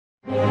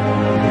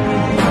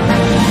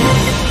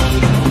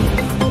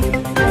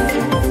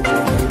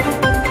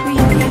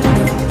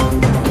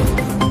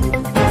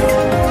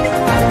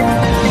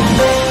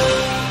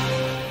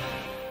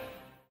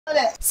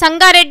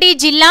సంగారెడ్డి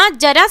జిల్లా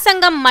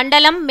జరాసంగం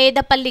మండలం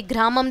మేదపల్లి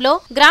గ్రామంలో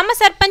గ్రామ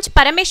సర్పంచ్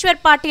పరమేశ్వర్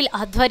పాటిల్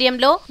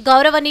ఆధ్వర్యంలో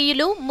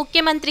గౌరవనీయులు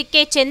ముఖ్యమంత్రి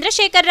కె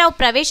చంద్రశేఖరరావు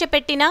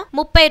ప్రవేశపెట్టిన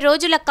 30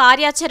 రోజుల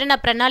కార్యాచరణ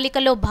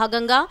ప్రణాళికలో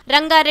భాగంగా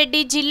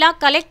రంగారెడ్డి జిల్లా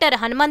కలెక్టర్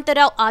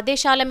హనుమంతరావు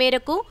ఆదేశాల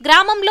మేరకు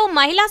గ్రామంలో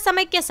మహిళా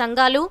సమైక్య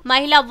సంఘాలు,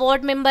 మహిళా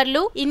వార్డు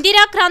మెంబర్లు,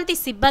 ఇందిరాక్రాంతి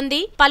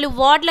సిబ్బంది పలు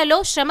వార్డులలో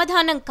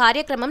శ్రమదానం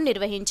కార్యక్రమం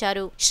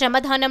నిర్వహించారు.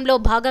 శ్రమదానంలో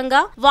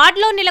భాగంగా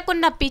వార్డులో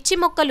నెలకొన్న పిచ్చి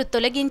మొక్కలు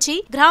తొలగించి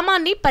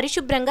గ్రామాన్ని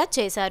పరిశుభ్రంగా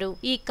చేశారు.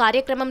 ఈ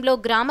కార్యక్రమంలో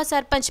గ్రామ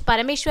సర్పంచ్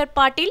పరమేశ్వర్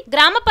పాటిల్,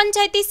 గ్రామ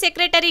పంచాయతీ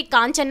సెక్రటరీ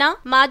కాంచన,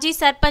 మాజీ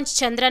సర్పంచ్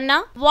చంద్రన్న,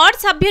 వార్డు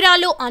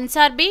సభ్యురాలు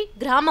అన్సార్బి,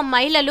 గ్రామ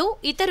మహిళలు,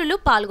 ఇతరులు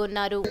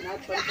పాల్గొన్నారు.